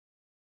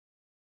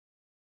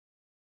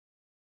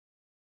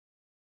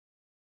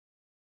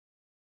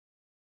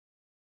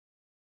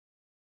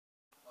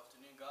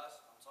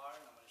guys, I'm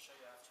Tyron. I'm going to show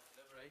you how to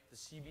calibrate the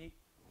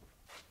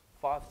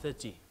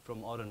CB530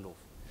 from Ardendorf.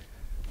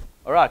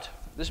 Alright,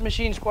 this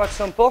machine is quite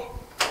simple.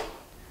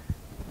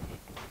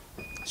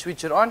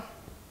 Switch it on.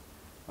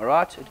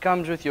 Alright, it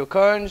comes with your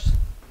cones,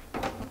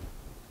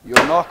 your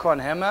knock-on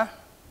hammer,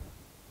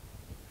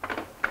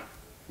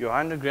 your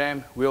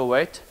 100-gram wheel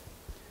weight.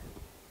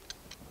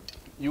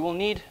 You will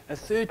need a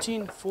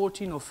 13,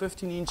 14 or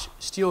 15-inch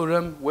steel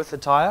rim with a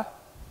tire.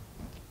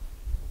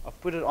 I've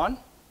put it on.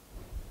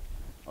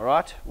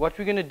 Alright, what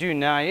we're going to do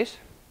now is,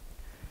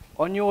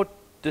 on your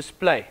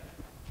display,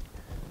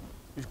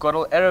 you've got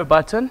an arrow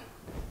button,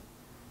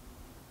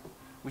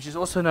 which is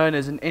also known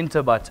as an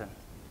enter button.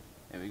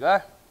 There we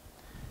go.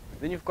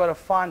 Then you've got a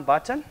fine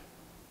button.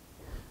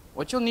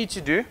 What you'll need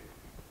to do,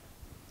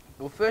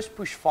 you'll first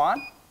push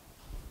fine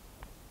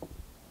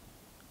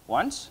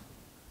once,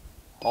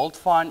 hold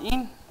fine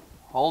in,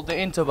 hold the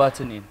enter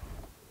button in.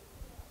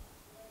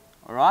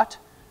 Alright,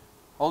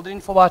 hold it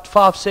in for about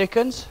 5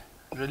 seconds,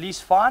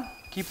 release fine,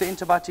 keep the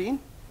enter button in.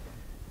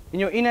 In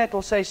your inner it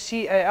will say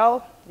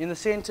CAL, in the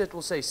center it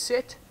will say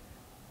set,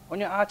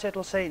 on your outer it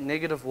will say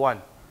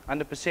 -1,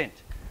 100%.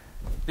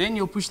 Then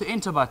you'll push the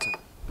enter button.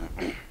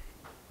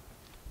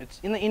 It's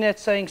in the inner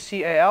it's saying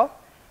CAL,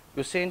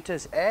 your center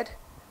is add,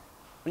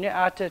 on your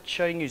outer it's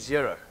showing you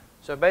 0.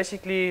 So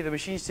basically the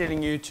machine is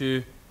telling you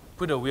to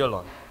put a wheel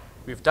on.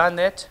 We've done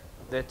that,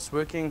 that's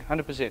working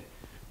 100%.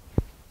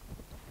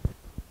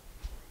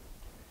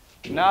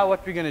 Now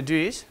what we're going to do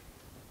is,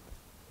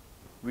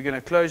 we're going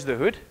to close the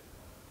hood.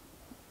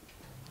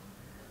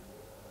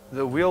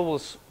 The wheel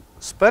will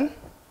spin.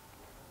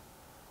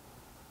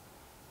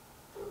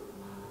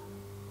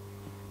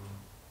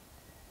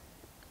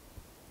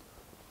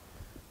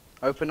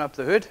 Open up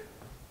the hood.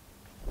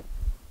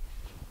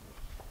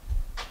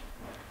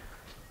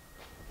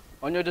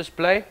 On your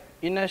display,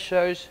 inner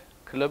shows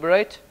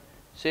calibrate,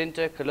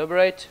 center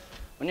calibrate.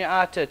 On your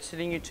outer, it's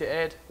telling you to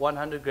add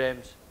 100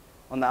 grams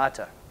on the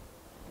outer.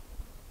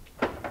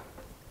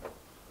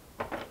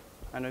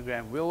 100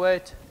 gram wheel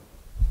weight.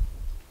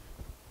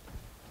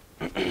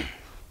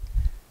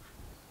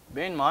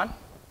 Bear in mind,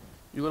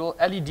 you've got little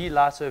LED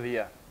lights over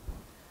here.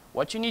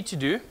 What you need to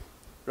do,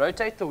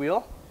 rotate the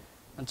wheel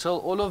until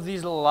all of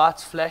these little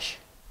lights flash.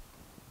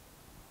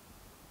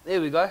 There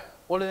we go,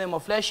 all of them are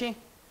flashing.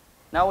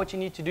 Now what you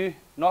need to do,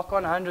 knock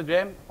on 100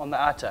 gram on the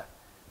outer.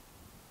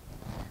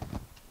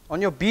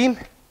 On your beam,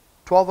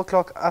 12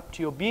 o'clock up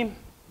to your beam,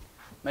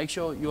 make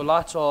sure your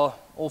lights are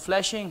all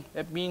flashing.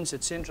 That means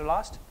it's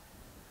centralized.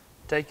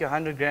 Take your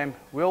 100 gram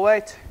wheel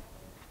weight,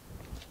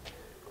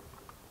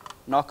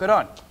 knock it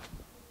on.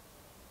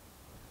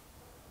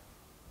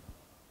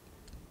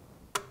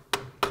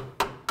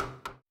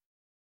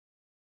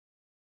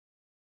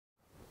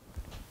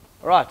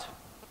 Alright,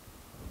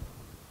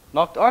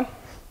 knocked on.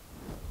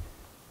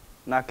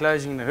 Now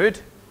closing the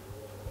hood,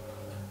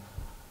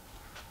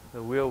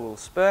 the wheel will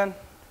spin.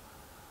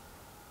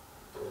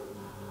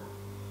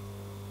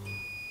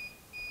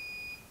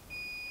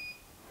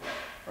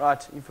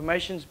 Right,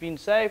 information's been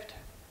saved.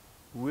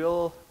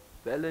 Wheel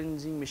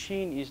balancing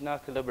machine is now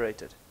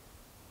calibrated.